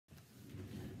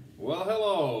Well,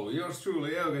 hello, yours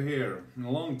truly, Euge here, in a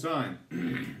long time.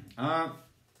 I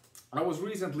was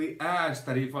recently asked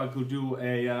that if I could do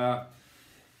a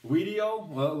video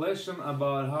lesson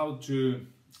about how to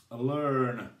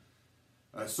learn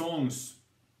songs,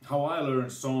 how I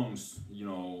learn songs, you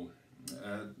know,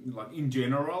 like in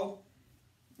general,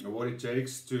 what it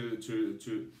takes to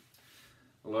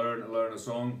learn a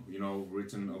song, you know,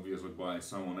 written obviously by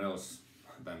someone else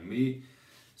than me.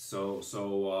 So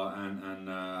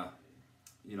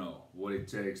you know, what it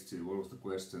takes to, what was the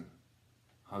question?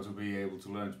 How to be able to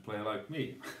learn to play like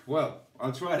me? Well,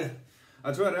 I'll try to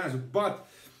answer, but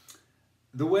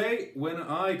the way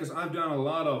because I've done a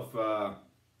lot of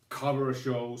cover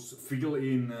shows,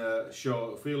 fill-in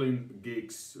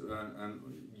gigs, and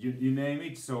you name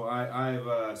it. So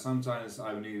I've sometimes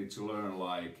I've needed to learn,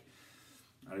 like,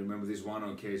 I remember this one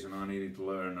occasion I needed to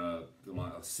learn a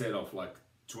set of like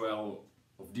 12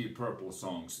 of Deep Purple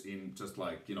songs in just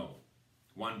like, you know,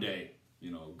 one day.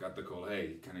 You know, got the call,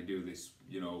 hey, can I do this?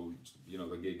 You know,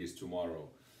 the gig is tomorrow.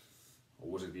 Or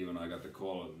was it even I got the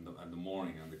call in the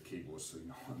morning and the gig was, you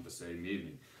know, on the same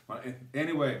evening. But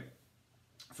anyway,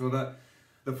 so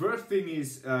the first thing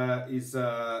is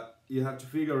you have to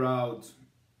figure out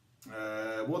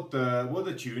what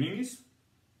the tuning is.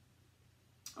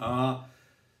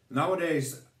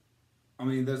 Nowadays, I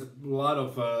mean, there's a lot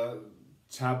of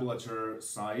tablature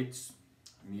sites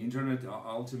on the internet.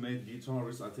 Ultimate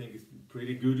Guitarist, I think, is a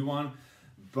pretty good one.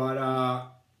 But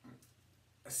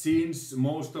since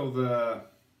most of the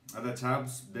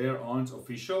tabs there aren't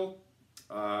official,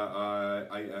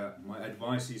 my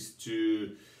advice is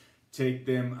to take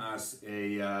them as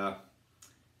a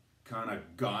kind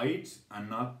of guide and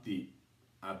not the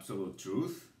absolute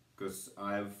truth. Because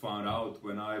I've found out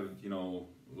when I've, you know,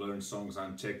 learned songs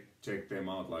and check them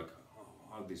out, like, oh,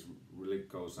 how this really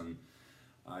goes, and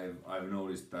I've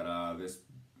noticed that there's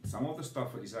some of the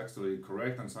stuff is actually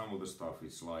correct and some of the stuff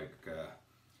is like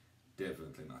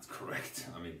definitely not correct.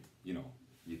 I mean, you know,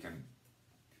 you can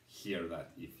hear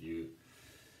that if you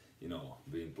know,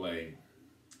 been playing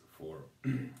for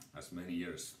as many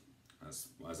years as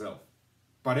myself.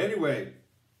 But anyway,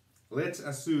 let's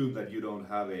assume that you don't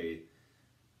have a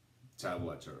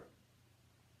tablature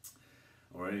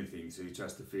or anything, so you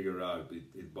just to figure out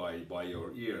it by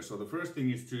your ear. So the first thing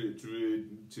is to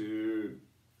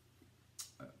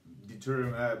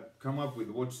determine, come up with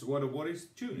what is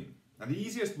tuning. And the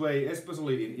easiest way,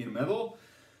 especially in metal,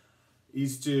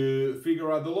 is to figure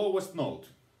out the lowest note.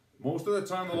 Most of the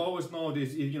time, the lowest note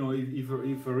is, you know, if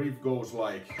a riff goes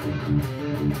like,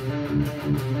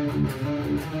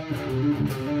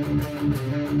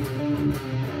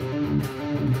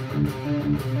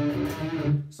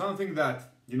 something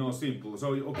that, you know, simple.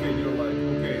 So okay, you're like,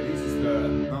 okay, this is the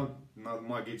now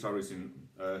my guitar is in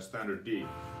standard D.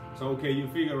 So okay, you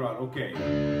figure out, okay,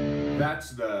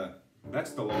 that's the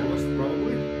lowest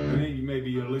probably. And then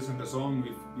maybe you listen to the song.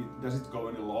 Does it go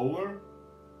any lower?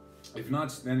 If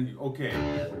not, then okay,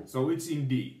 so it's in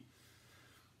D.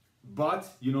 But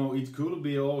you know, it could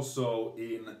be also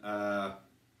in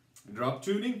drop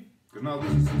tuning, because now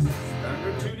this is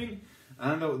standard tuning.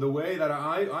 And the way that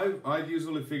I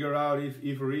usually figure out if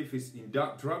a riff is in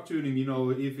drop tuning, you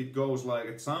know, if it goes like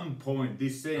at some point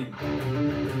this same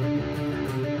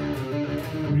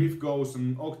riff goes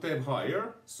an octave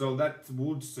higher, so that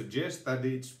would suggest that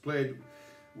it's played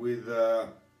with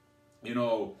you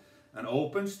know, an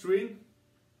open string,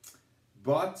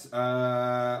 but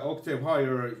octave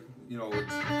higher, you know,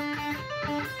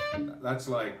 that's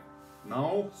like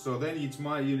no. So then it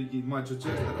might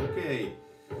suggest that, okay,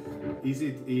 is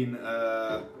it in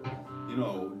you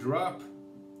know, drop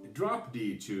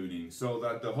D tuning, so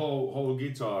that the whole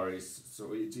guitar is,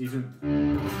 so it isn't,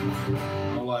 you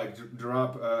know, like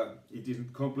drop, it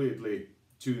isn't completely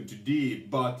tuned to D,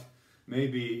 but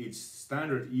maybe it's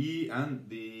standard E and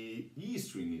the E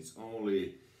string is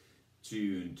only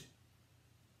tuned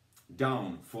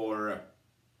down for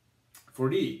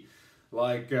D.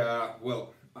 Like,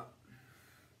 well,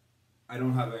 I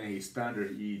don't have any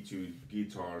standard E tuned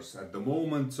guitars at the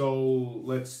moment, so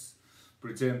let's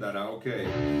pretend that, okay,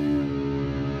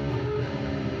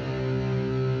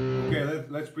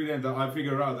 let's pretend that I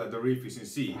figure out that the riff is in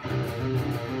C.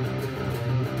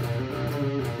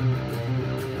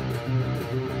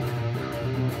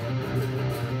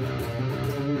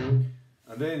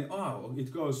 And then, oh,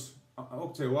 it goes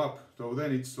octave up, so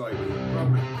then it's like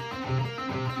probably.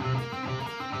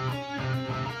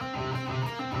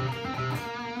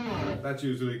 That's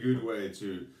usually a good way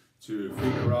to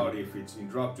figure out if it's in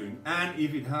drop tuning, and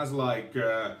if it has like,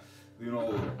 you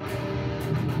know,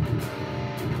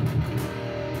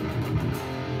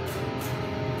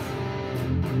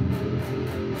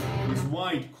 these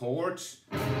wide chords.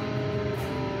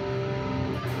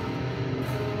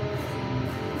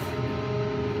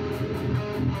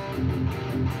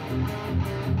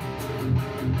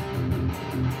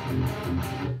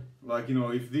 Like, you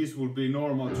know, if this would be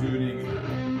normal tuning,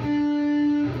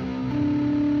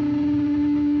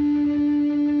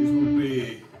 this would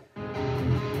be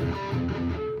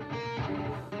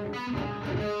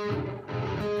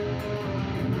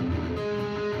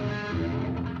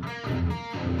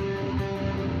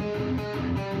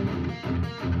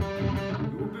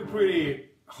pretty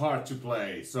hard to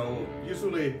play. So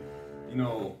usually, you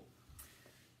know,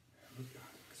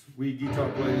 we guitar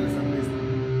players, at least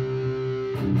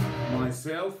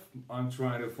myself, I'm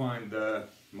trying to find the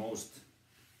most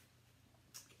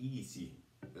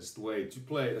easiest way to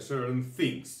play certain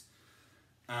things,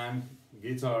 and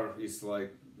guitar is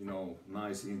like, you know,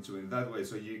 nice instrument that way,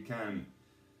 so you can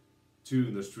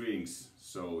tune the strings.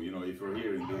 So, you know, if you're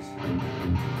hearing this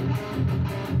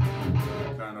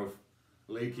kind of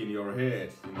lick in your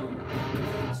head, you know,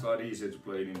 it's not easy to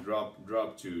play it in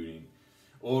drop tuning.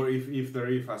 Or if the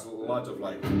riff has a lot of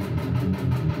like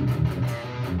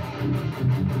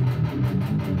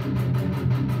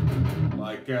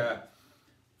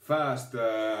fast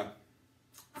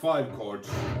 5 chords,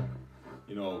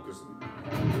 you know, because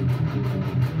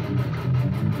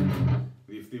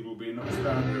if it will be not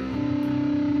standard,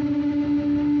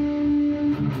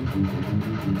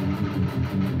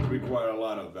 require a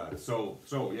lot of that. So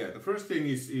yeah, the first thing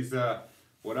is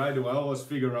what I do. I always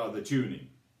figure out the tuning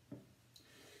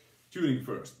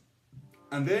first,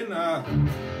 and then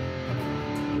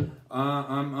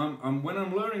when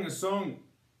I'm learning a song,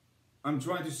 I'm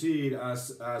trying to see it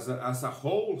as a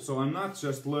whole. So I'm not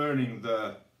just learning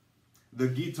the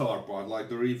guitar part, like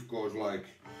the riff goes like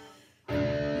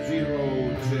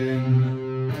 0,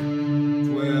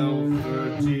 10, 12,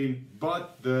 13,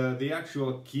 but the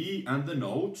actual key and the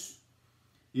notes,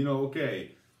 you know,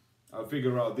 okay, I'll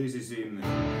figure out this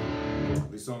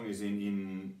song is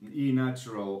in E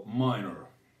natural minor.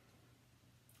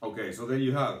 Okay, so then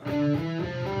you have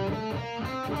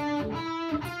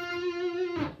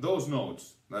those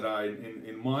notes that are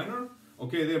in minor.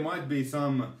 Okay, there might be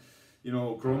some, you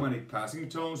know, chromatic passing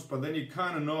tones, but then you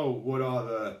kind of know what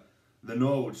are the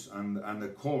notes and the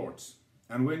chords.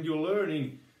 And when you're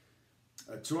learning,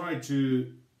 try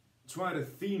to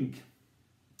think,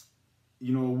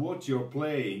 you know, what you're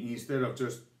playing instead of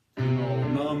just, you know,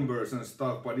 numbers and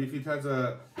stuff. But if it has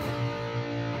a,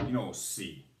 you know,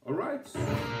 C, all right, C,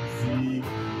 E,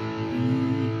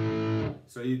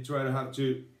 so you try to have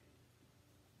to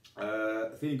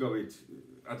think of it.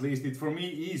 At least it's for me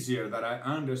easier that I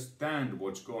understand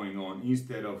what's going on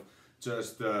instead of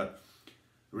just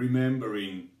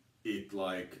remembering it,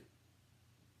 like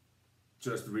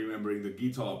just remembering the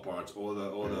guitar parts or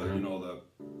the you know, the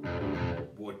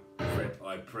what fret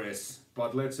I press.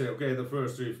 But let's say, okay, the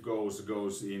first riff goes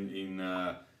in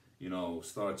you know,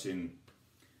 starts in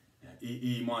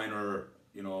E minor,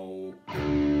 you know, low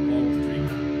string.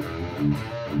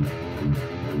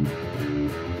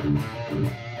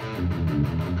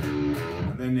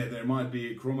 And then there might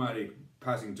be chromatic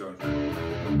passing tones.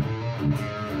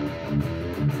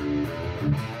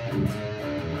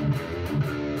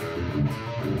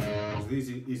 This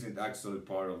isn't actually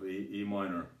part of the E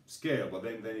minor scale, but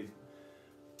then it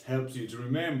helps you to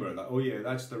remember that, oh yeah,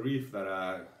 that's the riff that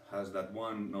has that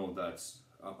one note that's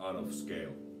out of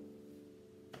scale.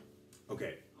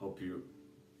 Okay, hope you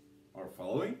are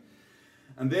following.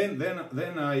 And then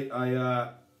I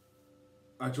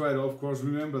try to, of course,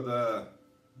 remember the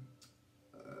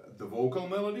vocal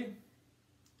melody.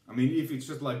 I mean, if it's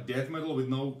just like death metal with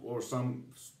no, or some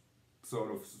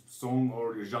sort of song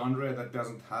or genre that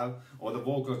doesn't have, or the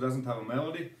vocals doesn't have a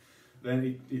melody,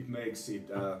 then it makes it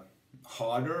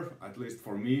harder, at least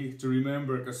for me, to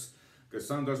remember, because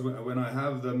sometimes when I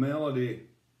have the melody,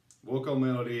 vocal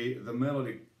melody, the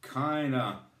melody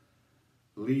kinda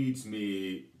leads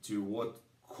me to what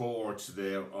chords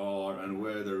there are and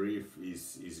where the riff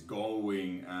is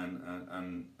going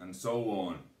and so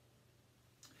on.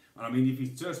 And I mean, if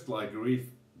it's just like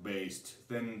riff based,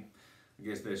 then I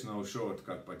guess there's no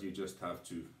shortcut, but you just have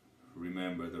to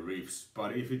remember the riffs.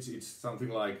 But if it's something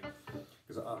like,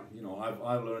 because you know,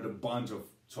 I've learned a bunch of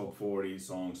top 40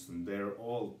 songs and they're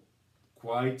all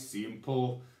quite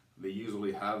simple. They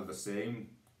usually have the same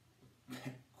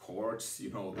chords,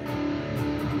 you know.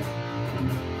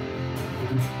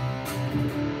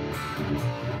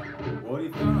 What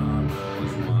if I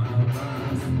was one of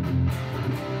us?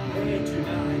 Hey,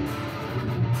 tonight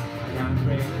I can't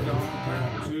break the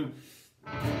dawn to. A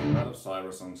lot of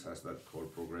Cyrus songs has that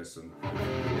chord progression.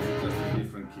 It's just a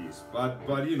different keys.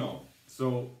 But you know,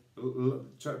 so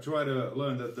try to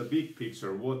learn the big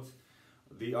picture, what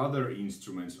the other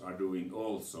instruments are doing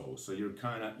also. So you're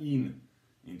kind of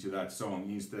into that song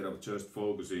instead of just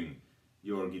focusing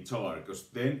your guitar. Because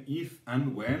then, if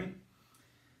and when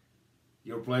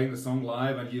you're playing the song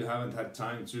live and you haven't had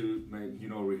time to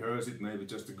rehearse it, maybe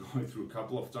just to go through a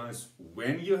couple of times,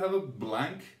 when you have a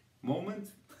blank moment,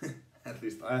 at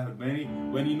least I have many,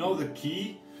 when you know the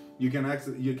key, you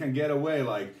can get away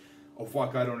like, oh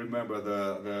fuck, I don't remember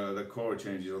the chord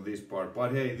changes on this part,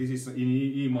 but hey, this is in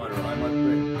E minor, I might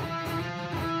play.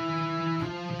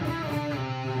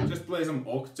 Just play some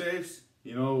octaves,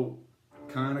 you know,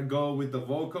 kind of go with the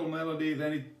vocal melody,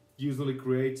 then it usually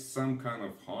creates some kind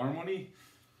of harmony.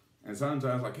 And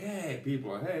sometimes like, hey,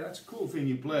 people are, hey, that's a cool thing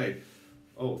you played.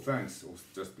 Oh, thanks. It was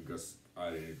just because I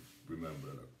didn't remember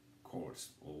the chords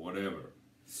or whatever.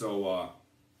 So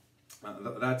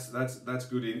that's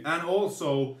good. And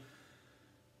also,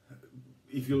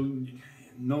 if you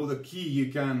know the key,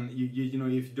 you can, you know,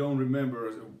 if you don't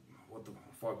remember what the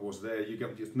fuck was there, you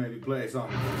can just maybe play some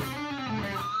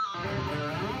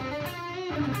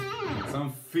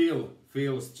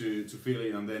feels to fill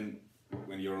in, and then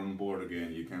when you're on board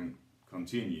again, you can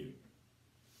continue.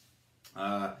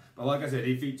 But like I said,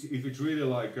 if it's really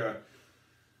like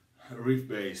riff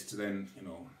based, then you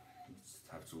know, you just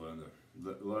have to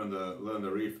learn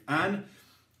the riff. And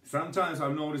sometimes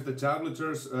I've noticed the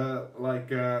tablatures,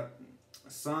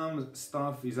 some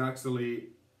stuff is actually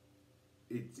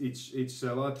it's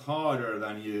a lot harder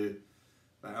than you.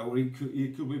 Or it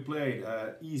could be played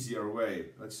easier way.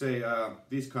 Let's say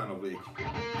this kind of lick.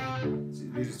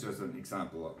 This is just an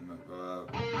example of.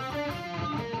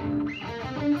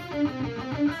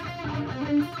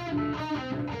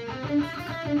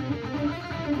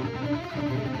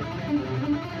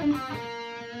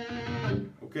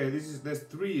 Okay, there's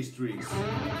 3 strings.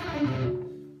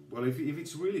 Well, if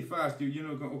it's really fast, you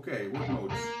know, okay, what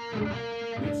notes?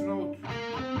 Which note?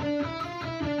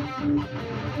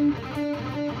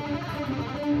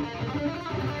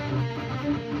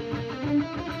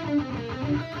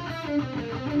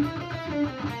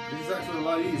 This is actually a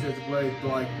lot easier to play it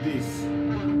like this,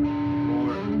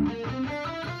 or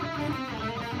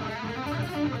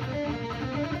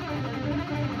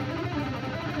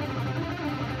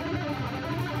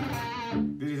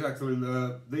this is actually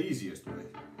the easiest way.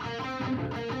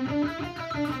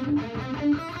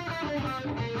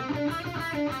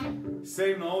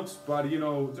 Same notes, but you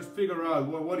know, just figure out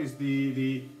what is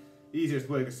the easiest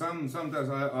way. Because sometimes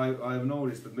I've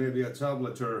noticed that maybe a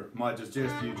tablature might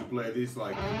suggest you to play this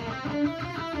like,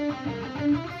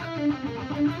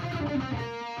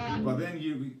 but then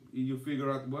you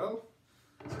figure out, well,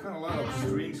 it's kind of a lot of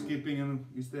string skipping, and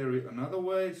is there another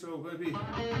way? So maybe.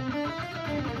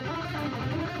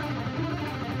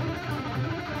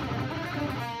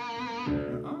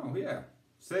 Oh yeah,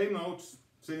 same notes,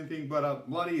 same thing, but a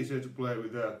lot easier to play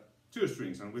with 2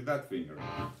 strings and with that finger.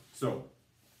 So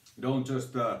don't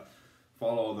just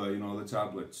follow the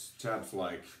tabs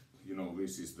like, you know,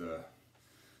 this is the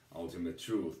ultimate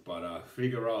truth, but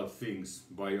figure out things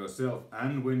by yourself.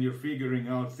 And when you're figuring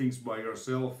out things by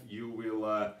yourself, you will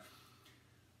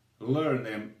learn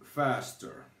them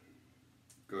faster,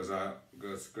 because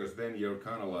then you're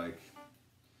kind of like,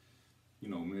 you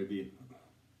know, maybe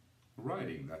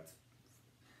writing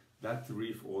that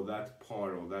riff or that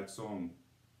part or that song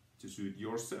to suit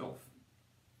yourself.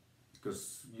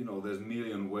 Because you know, there's a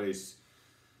million ways,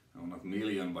 no, not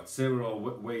million, but several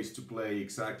ways to play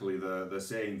exactly the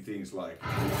same things, like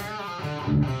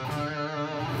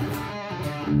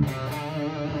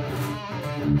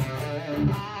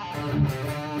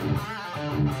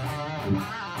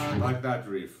that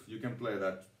riff. You can play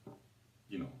that,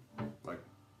 you know, like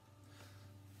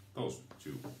those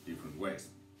 2 different ways.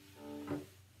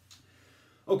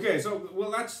 Okay, so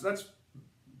well, that's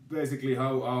basically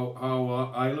how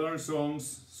I learn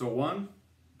songs. So 1,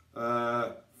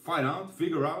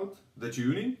 figure out the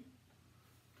tuning,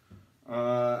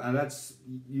 and that's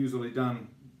usually done,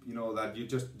 you know, that you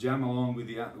just jam along with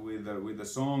the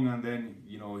song, and then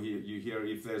you know you hear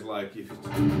if there's like if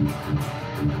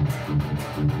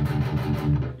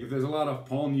there's a lot of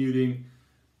palm muting,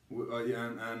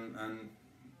 and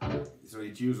so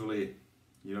it usually,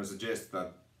 you know, suggests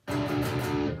that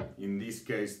in this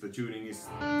case the tuning is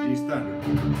D standard.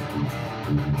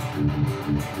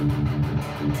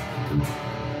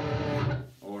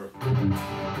 Or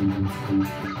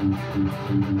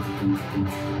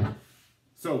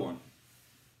so on.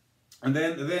 And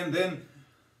then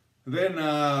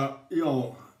you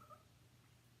know,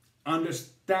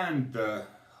 understand the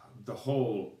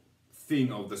whole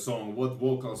thing of the song, what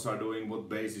vocals are doing, what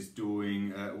bass is doing,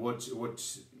 what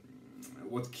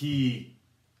key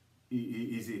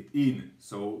is it in.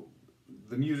 So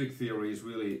the music theory is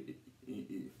really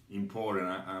important.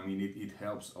 I mean, it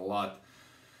helps a lot.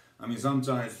 I mean,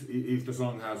 sometimes if the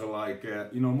song has a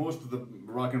most of the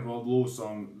rock and roll blues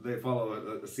song, they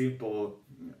follow a simple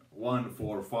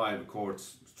 1-4-5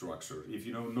 chords structure. If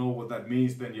you don't know what that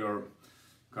means, then you're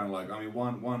kind of like, I mean,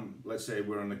 one. Let's say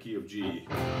we're on the key of G.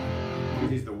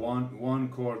 This is the one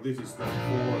chord. This is the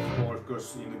fourth chord,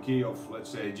 because in the key of, let's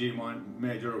say, G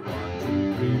major, 1,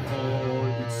 2, 3, 4,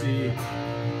 it's C,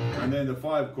 and then the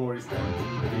 5 chord is 1, 2,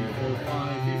 3, 4,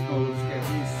 5. Fifth note gets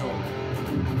this, so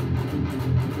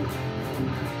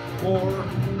 4,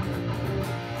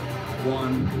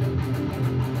 1,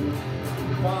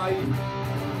 5,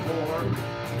 4,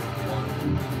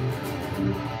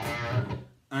 1,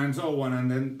 and so on.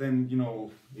 And then you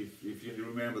know, if you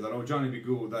remember that, oh, Johnny B.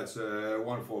 Good, that's a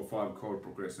 1-4-5 chord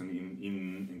progression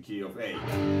in key of A.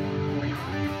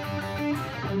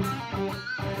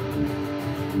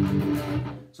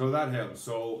 So that helps.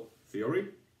 So theory,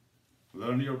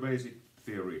 learn your basic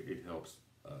theory. It helps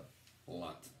a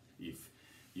lot if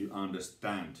you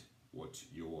understand what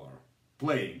you are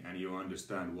playing and you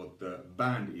understand what the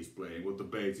band is playing, what the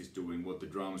bass is doing, what the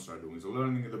drums are doing. So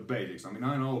learning the basics. I mean,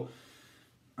 I know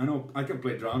I can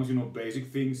play drums, you know,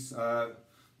 basic things.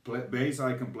 Bass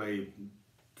I can play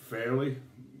fairly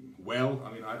well.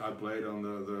 I mean, I played on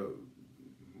the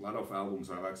lot of albums.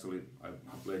 I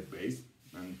played bass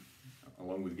and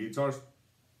along with guitars.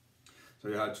 So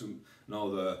you had to know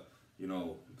the, you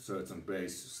know, certain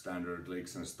bass standard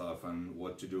licks and stuff, and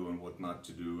what to do and what not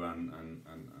to do and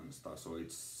stuff. So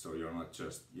you're not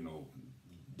just, you know,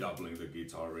 doubling the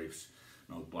guitar riffs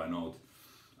note by note.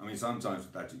 I mean, sometimes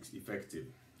that's effective,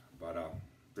 but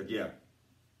yeah.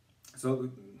 So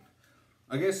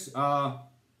I guess that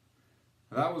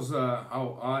was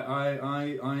how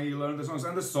I learned the songs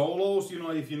and the solos. You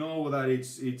know, if you know that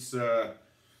it's in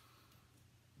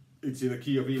the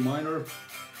key of E minor.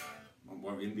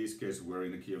 Well, in this case, we're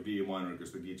in the key of D minor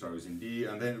because the guitar is in D,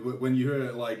 and then when you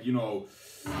hear, like, you know,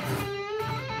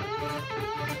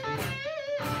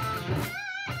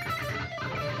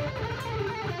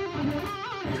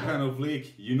 this kind of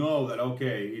lick, you know that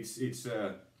okay, it's E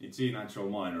natural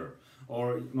minor.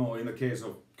 Or, you know, in the case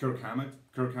of Kirk Hammett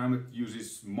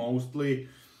uses mostly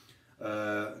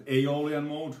Aeolian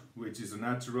mode, which is a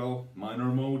natural minor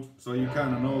mode, so you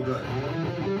kind of know that.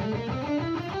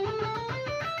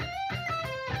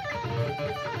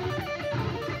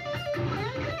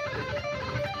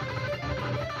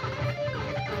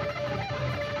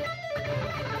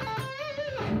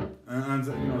 And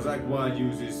you know, Zakk Wylde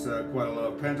uses quite a lot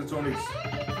of pentatonics.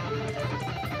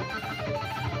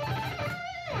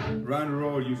 Randy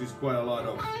Rhoads uses quite a lot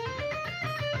of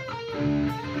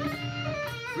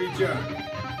Phrygia,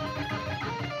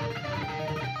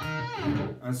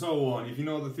 and so on. If you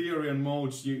know the theory and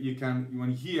modes, you can,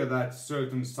 when you hear that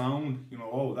certain sound, you know,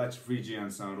 oh, that's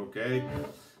Phrygian sound, okay,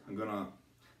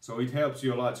 so it helps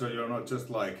you a lot, so you're not just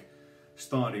like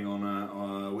starting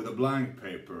on with a blank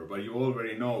paper, but you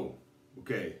already know,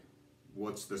 okay,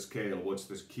 what's the scale, what's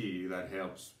the key. That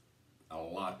helps a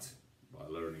lot by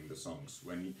learning the songs.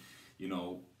 When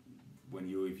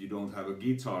if you don't have a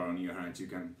guitar on your hands, you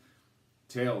can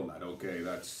tell that okay,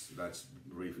 that's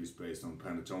riff is based on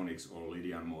pentatonics or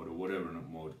Lydian mode or whatever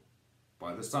mode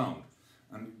by the sound.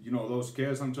 And you know, those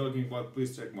scales I'm talking about,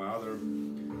 please check my other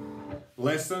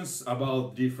lessons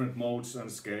about different modes and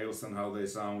scales and how they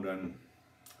sound and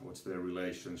what's their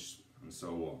relations and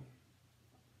so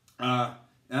on.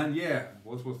 And yeah,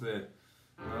 what was the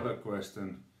another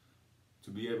question? To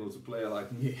be able to play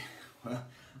like me, well,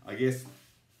 I guess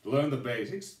learn the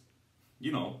basics,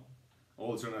 you know,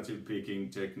 alternative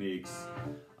picking techniques,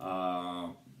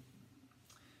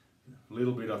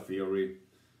 little bit of theory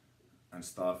and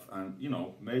stuff, and you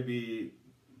know, maybe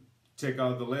check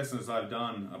out the lessons I've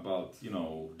done about, you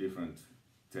know, different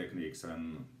techniques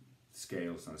and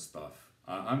scales and stuff.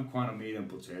 I'm quite a meat and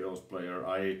potatoes player.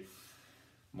 I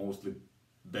mostly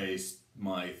based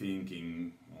my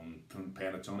thinking on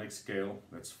pentatonic scale,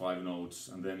 that's 5 notes,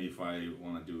 and then if I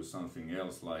want to do something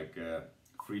else like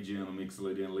Phrygian,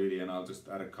 Mixolydian, Lydian, I'll just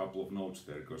add a couple of notes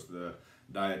there, because the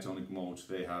diatonic modes,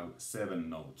 they have 7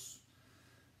 notes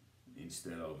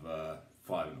instead of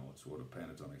 5 notes, what a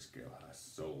pentatonic scale has.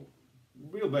 So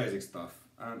real basic stuff,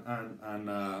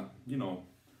 and you know,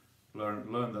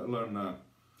 learn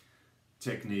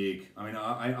technique. I mean,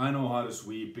 I know how to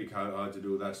sweep pick, how to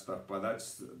do that stuff, but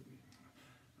that's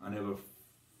I never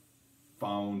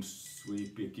found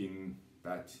sweep picking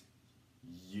that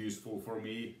useful for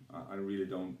me. I really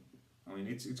don't I mean,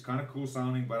 it's kind of cool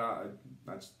sounding, but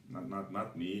that's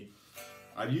not me.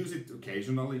 I use it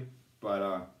occasionally, but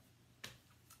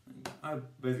I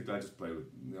just play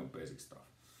with basic stuff.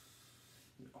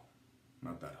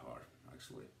 Not that hard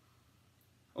actually.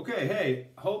 Okay, hey,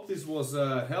 hope this was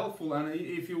helpful, and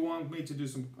if you want me to do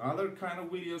some other kind of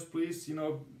videos, please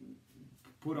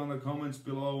put on the comments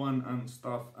below and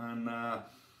stuff, and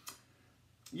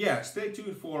yeah, stay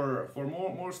tuned for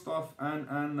more stuff, and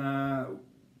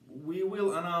we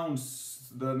will announce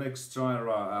the next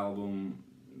Gyra album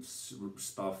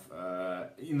stuff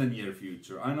in the near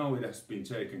future. I know it has been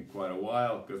taking quite a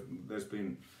while because there's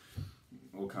been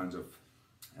all kinds of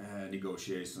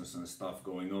negotiations and stuff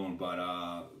going on, but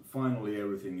finally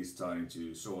everything is starting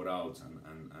to sort out,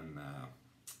 and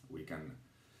we can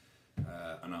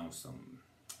announce some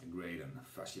great and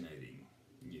fascinating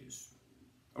news.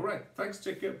 Alright, thanks,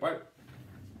 take care, bye.